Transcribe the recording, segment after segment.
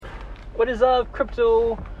What is up,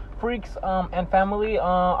 crypto freaks and family?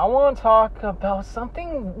 I want to talk about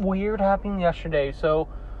something weird happening yesterday. So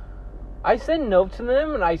I said no to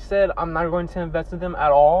them, and I said I'm not going to invest in them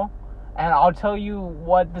at all. And I'll tell you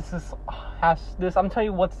what this is. I'm telling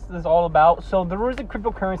you what this is all about. So there is a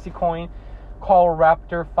cryptocurrency coin called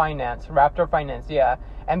Raptor Finance. Raptor Finance, yeah.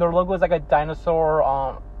 And their logo is like a dinosaur.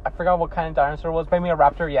 I forgot what kind of dinosaur it was. Maybe a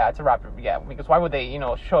raptor. Yeah, it's a raptor. Yeah, because why would they,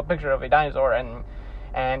 show a picture of a dinosaur and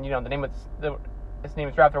the name of its name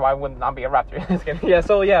is Raptor. Why would it not be a raptor? Just kidding. Yeah.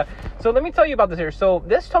 So let me tell you about this here. So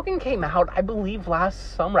this token came out, I believe,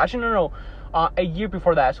 last summer. Actually, no. A year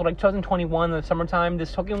before that. So like 2021, in the summertime,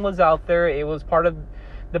 this token was out there. It was part of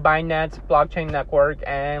the Binance blockchain network,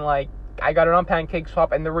 and like I got it on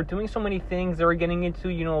PancakeSwap, and they were doing so many things. They were getting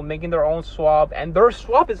into, making their own swap, and their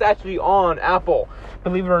swap is actually on Apple,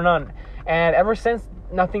 believe it or not. And ever since,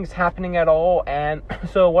 nothing's happening at all. And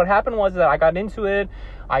so what happened was that I got into it.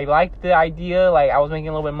 I liked the idea. Like I was making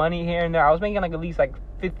a little bit of money here and there. I was making like at least like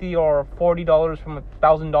 $50 or $40 from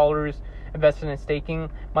 $1,000 invested in staking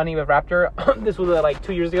money with Raptor. This was like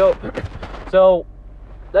 2 years ago. So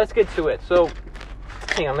let's get to it. So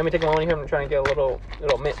hang on, let me take a moment here. I'm trying to get a little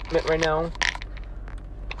mint right now.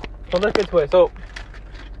 So let's get to it. So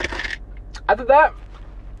after that,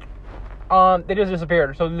 they just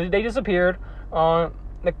disappeared. So they disappeared.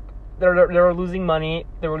 They were losing money.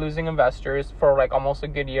 They were losing investors for like almost a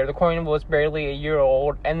good year. The coin was barely a year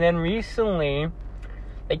old, and then recently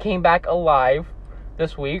they came back alive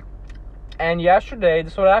this week. And yesterday,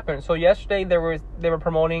 this is what happened. So yesterday they were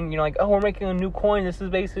promoting, we're making a new coin. This is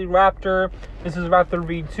basically Raptor. This is Raptor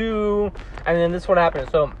V2. And then this is what happened.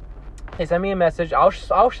 So they sent me a message. I'll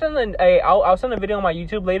send a video on my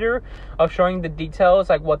YouTube later of showing the details,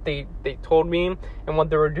 like what they told me and what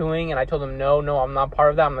they were doing. And I told them, no, I'm not part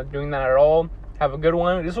of that. I'm not doing that at all. Have a good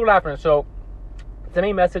one. This is what happened. So sent me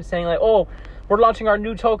a message saying like, oh, we're launching our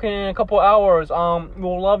new token in a couple hours.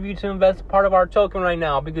 We'll love you to invest part of our token right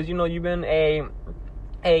now because you've been a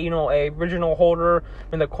original holder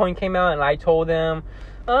when the coin came out. And I told them,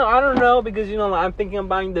 I don't know, because I'm thinking of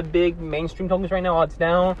buying the big mainstream tokens right now. It's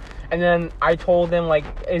down. And then I told them like,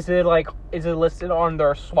 is it listed on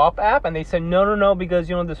their swap app? And they said no, because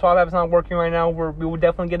the swap app is not working right now. We will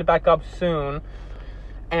definitely get it back up soon.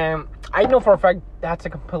 And I know for a fact that's a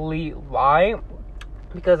complete lie.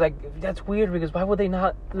 Because that's weird, because why would they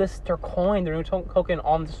not list their coin, their new token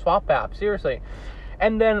on the swap app? Seriously.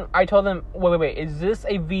 And then I told them, wait, is this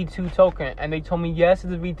a V2 token? And they told me, yes,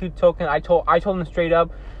 it's a V2 token. I told them straight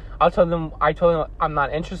up. I told them I'm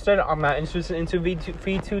not interested. I'm not interested into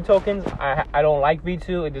V2 tokens. I don't like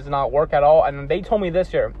V2. It does not work at all. And then they told me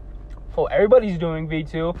this year, oh, everybody's doing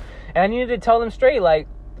V2. And I needed to tell them straight, like,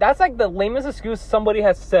 that's like the lamest excuse somebody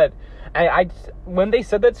has said. And when they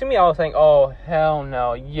said that to me, I was saying, oh, hell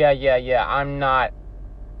no. Yeah, I'm not.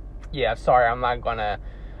 Yeah, sorry, I'm not buying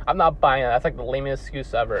that. That's like the lamest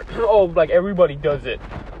excuse ever. Oh, like everybody does it.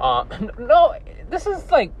 No, this is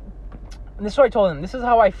what I told them. This is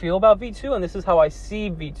how I feel about V2, and this is how I see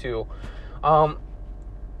V2. How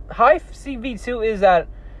I see V2 is that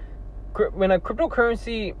when a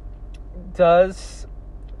cryptocurrency does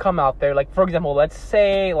come out there, like for example, let's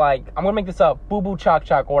say like I'm gonna make this up, Boo Boo Choc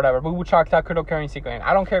or whatever, Boo Boo Choc cryptocurrency coin.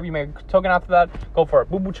 I don't care if you make a token after that, go for it.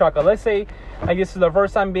 Boo Boo Choc. Let's say like this is the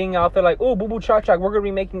first time being out there, like, oh, Boo Boo Choc, we're gonna be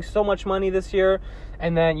making so much money this year,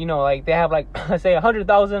 and then like they have like let's say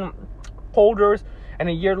 100,000 holders, and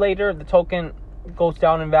a year later the token goes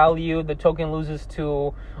down in value. The token loses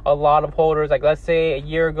to a lot of holders. Like let's say a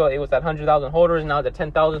year ago it was at 100,000 holders, now it's at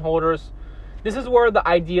 10,000 holders. This is where the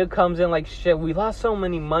idea comes in, like, shit, we lost so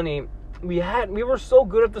many money. We were so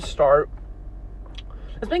good at the start.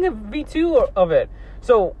 Let's make a V2 of it.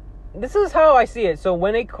 So this is how I see it. So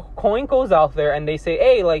when a coin goes out there and they say,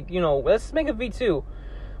 hey, like, let's make a V2.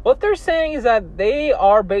 What they're saying is that they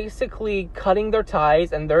are basically cutting their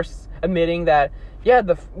ties, and they're admitting that, yeah,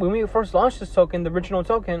 when we first launched this token, the original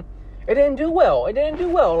token, it didn't do well.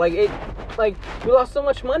 Like, we lost so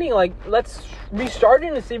much money. Like, let's restart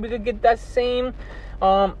it and see if we could get that same,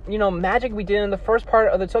 magic we did in the first part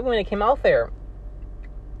of the token when it came out there.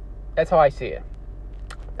 That's how I see it.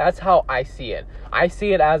 I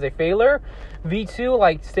see it as a failure. V2,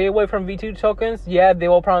 like, stay away from V2 tokens. Yeah, they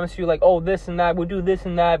will promise you, like, oh, this and that. We'll do this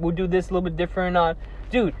and that. We'll do this a little bit different.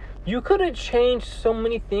 Dude, you could have changed so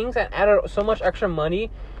many things and added so much extra money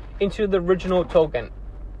into the original token.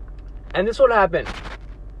 And this is what happened.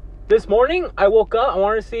 This morning, I woke up. I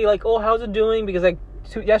wanted to see, like, oh, how's it doing? Because, like,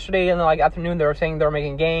 yesterday in the afternoon, they were saying they were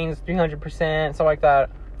making gains, 300%, stuff like that.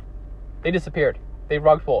 They disappeared. They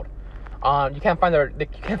rug pulled. You can't find their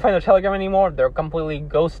Telegram anymore. They're completely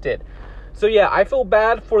ghosted. So yeah, I feel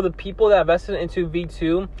bad for the people that invested into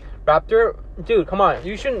V2. Raptor, dude, come on.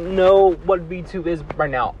 You should know what V2 is right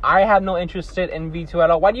now. I have no interest in V2 at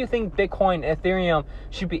all. Why do you think Bitcoin, Ethereum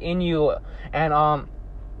should be in you, and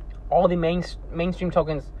all the mainstream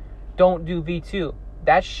tokens don't do V2?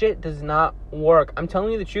 That shit does not work. I'm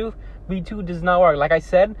telling you the truth. V2 does not work. Like I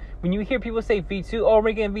said, when you hear people say V2, oh,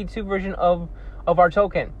 we're getting a V2 version of our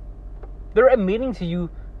token, they're admitting to you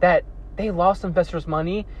that they lost investors'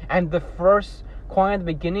 money, and the first coin at the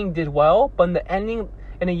beginning did well, but in the ending,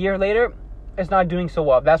 and a year later, it's not doing so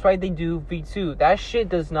well. That's why they do V2. That shit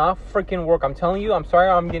does not freaking work. I'm telling you. I'm sorry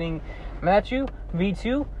I'm getting mad at you.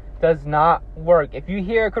 V2 does not work. If you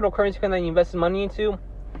hear a cryptocurrency that you invested money into,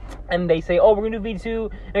 and they say, oh, we're going to do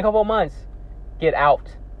V2 in a couple of months, get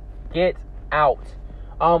out. Get out.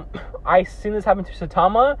 I seen this happen to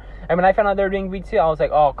Saitama, and when I found out they were doing V2, I was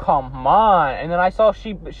like, oh, come on. And then I saw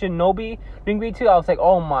Shinobi doing V2, I was like,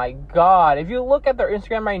 oh my god. If you look at their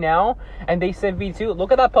Instagram right now, and they said V2,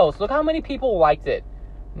 look at that post. Look how many people liked it.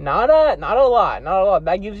 Not a lot.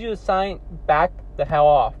 That gives you a sign, back the hell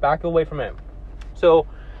off. Back away from it. So,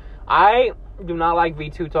 I do not like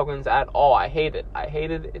V2 tokens at all. I hate it.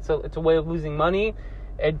 It's a way of losing money.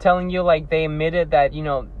 And telling you, like, they admitted that, you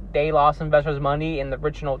know, they lost investors' money in the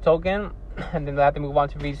original token, and then they have to move on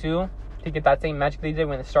to V2 to get that same magic they did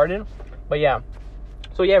when it started. But yeah.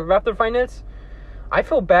 So yeah, Raptor Finance, I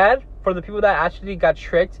feel bad for the people that actually got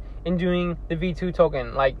tricked in doing the V2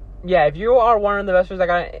 token. Like, yeah, if you are one of the investors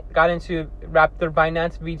that got into Raptor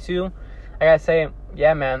Finance V2, I gotta say,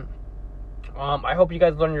 yeah, man. I hope you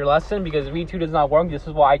guys learned your lesson, because V2 does not work. This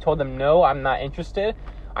is why I told them no, I'm not interested.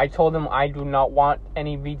 I told them I do not want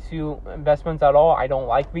any V2 investments at all. I don't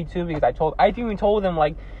like V2, because I even told them,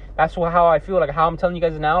 like, that's how I feel, like how I'm telling you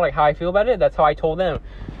guys now, like how I feel about it. That's how I told them.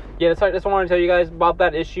 Yeah, that's what I just wanted to tell you guys about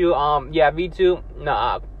that issue. Yeah, V2,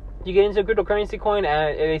 nah. You get into a cryptocurrency coin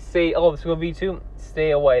and they say, oh, let's go V2,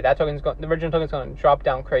 stay away. The original token's going to drop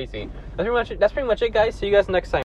down crazy. That's pretty much it, guys. See you guys next time.